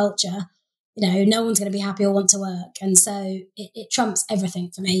a shit culture, you know, no one's going to be happy or want to work. And so it trumps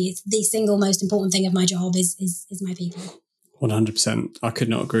everything for me. It's the single most important thing of my job is my people. 100%. I could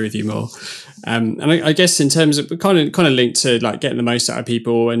not agree with you more. And I guess in terms of kind of linked to, like, getting the most out of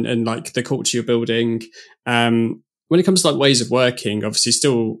people and like the culture you're building, when it comes to, like, ways of working, obviously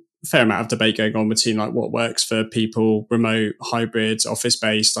still a fair amount of debate going on between, like, what works for people, remote, hybrid, office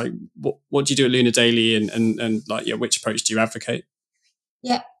based. Like, what do you do at Lunar Daily, and like, yeah, which approach do you advocate?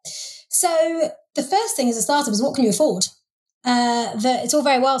 Yeah. So the first thing as a startup is, what can you afford? That it's all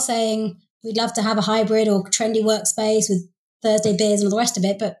very well saying we'd love to have a hybrid or trendy workspace with Thursday beers and all the rest of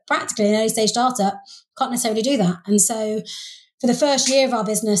it, but practically an early stage startup can't necessarily do that. And so for the first year of our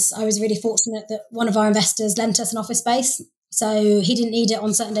business, I was really fortunate that one of our investors lent us an office space. So he didn't need it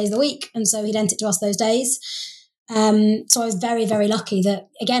on certain days of the week, and so he lent it to us those days. So I was very, very lucky that,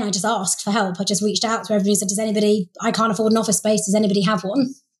 again, I just asked for help. I just reached out to everybody and said, I can't afford an office space. Does anybody have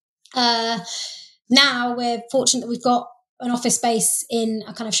one? Now we're fortunate that we've got an office space in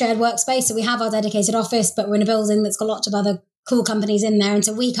a kind of shared workspace. So we have our dedicated office, but we're in a building that's got lots of other cool companies in there. And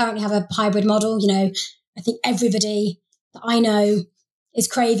so we currently have a hybrid model. You know, I think everybody that I know is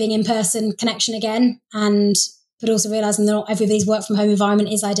craving in-person connection again, but also realizing that not everybody's work from home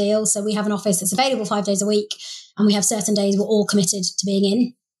environment is ideal. So we have an office that's available 5 days a week, and we have certain days we're all committed to being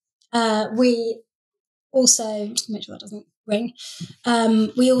in. We also, just to make sure that doesn't ring,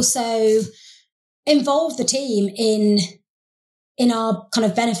 we also involve the team in our kind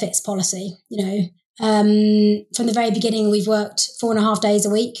of benefits policy. You know, from the very beginning, we've worked 4.5 days a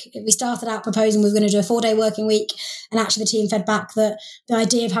week. We started out proposing we were going to do a 4-day working week, and actually the team fed back that the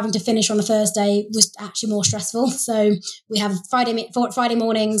idea of having to finish on a Thursday was actually more stressful. So we have Friday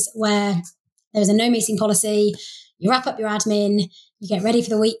mornings where there was a no meeting policy. You wrap up your admin, you get ready for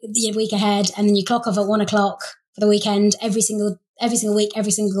the week ahead, and then you clock off at 1 o'clock for the weekend every single week of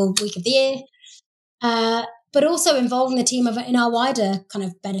the year. But also involving the team in our wider kind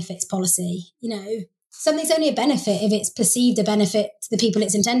of benefits policy. You know, something's only a benefit if it's perceived a benefit to the people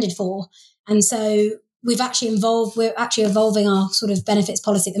it's intended for. And so we're actually evolving our sort of benefits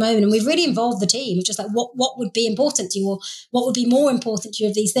policy at the moment. And we've really involved the team, just like what would be important to you, or what would be more important to you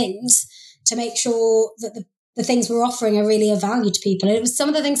of these things, to make sure that the things we're offering are really of value to people. And it was, some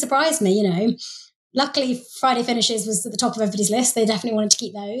of the things surprised me, you know. Luckily, Friday finishes was at the top of everybody's list. They definitely wanted to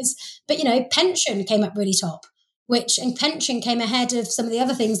keep those. But, you know, pension came up really top, and pension came ahead of some of the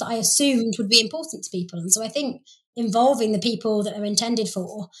other things that I assumed would be important to people. And so I think involving the people that are intended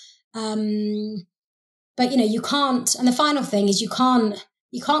for. But, you know, you can't, and the final thing is you can't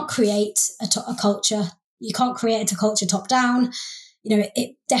create a culture. You can't create a culture top down. You know,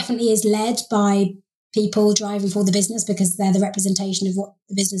 it definitely is led by people driving for the business because they're the representation of what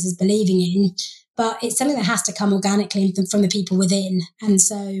the business is believing in. But it's something that has to come organically from the people within. And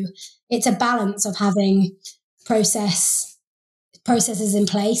so it's a balance of having processes in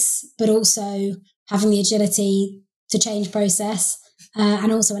place, but also having the agility to change process,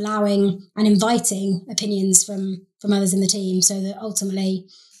 and also allowing and inviting opinions from others in the team, so that ultimately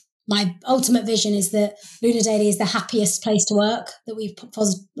my ultimate vision is that Luna Daily is the happiest place to work, that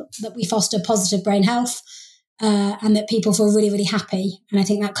we foster positive brain health, and that people feel really, really happy. And I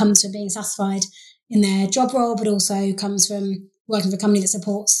think that comes from being satisfied in their job role, but also comes from working for a company that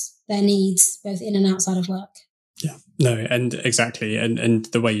supports their needs both in and outside of work. Yeah, no, and exactly. And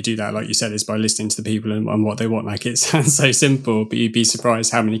the way you do that, like you said, is by listening to the people and what they want. Like, it sounds so simple, but you'd be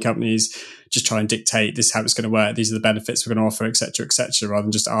surprised how many companies just try and dictate this is how it's going to work. These are the benefits we're going to offer, et cetera, rather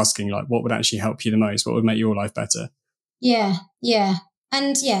than just asking like, what would actually help you the most? What would make your life better? Yeah.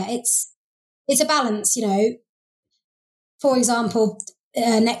 And it's a balance, you know. For example,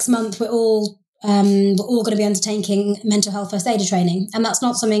 next month we're all going to be undertaking mental health first aider training. And that's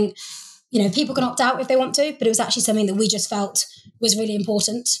not something, you know, people can opt out if they want to, but it was actually something that we just felt was really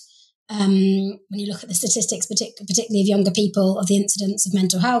important. When you look at the statistics, particularly of younger people, of the incidence of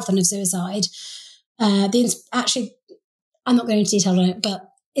mental health and of suicide, actually, I'm not going into detail on it, but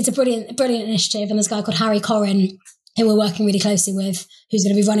it's a brilliant initiative. And there's a guy called Harry Corrin, who we're working really closely with, who's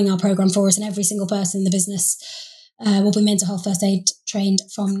going to be running our program for us, and every single person in the business will be mental health first aid trained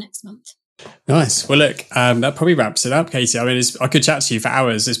from next month. Nice. Well, look, that probably wraps it up, Katy. I mean, I could chat to you for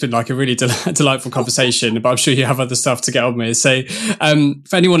hours. It's been like a really delightful conversation, but I'm sure you have other stuff to get on with. So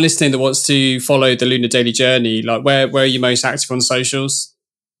for anyone listening that wants to follow the Luna Daily journey, like where are you most active on socials?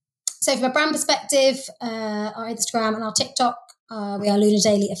 So from a brand perspective, our Instagram and our TikTok, we are Luna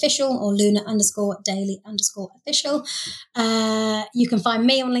Daily Official, or Luna_Daily_official. You can find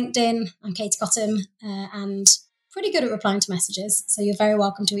me on LinkedIn. I'm Katy Cottam, and pretty good at replying to messages. So you're very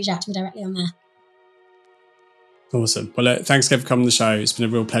welcome to reach out to me directly on there. Awesome. Well, thanks again for coming on the show. It's been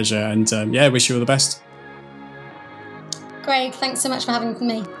a real pleasure. And wish you all the best. Craig, thanks so much for having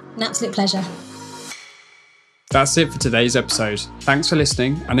me. An absolute pleasure. That's it for today's episode. Thanks for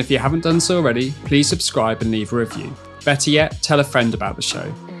listening. And if you haven't done so already, please subscribe and leave a review. Better yet, tell a friend about the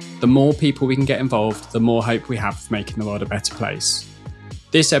show. The more people we can get involved, the more hope we have of making the world a better place.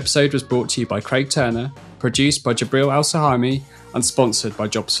 This episode was brought to you by Craig Turner, produced by Jabril Al-Sahami, and sponsored by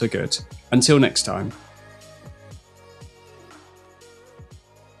Jobs for Good. Until next time.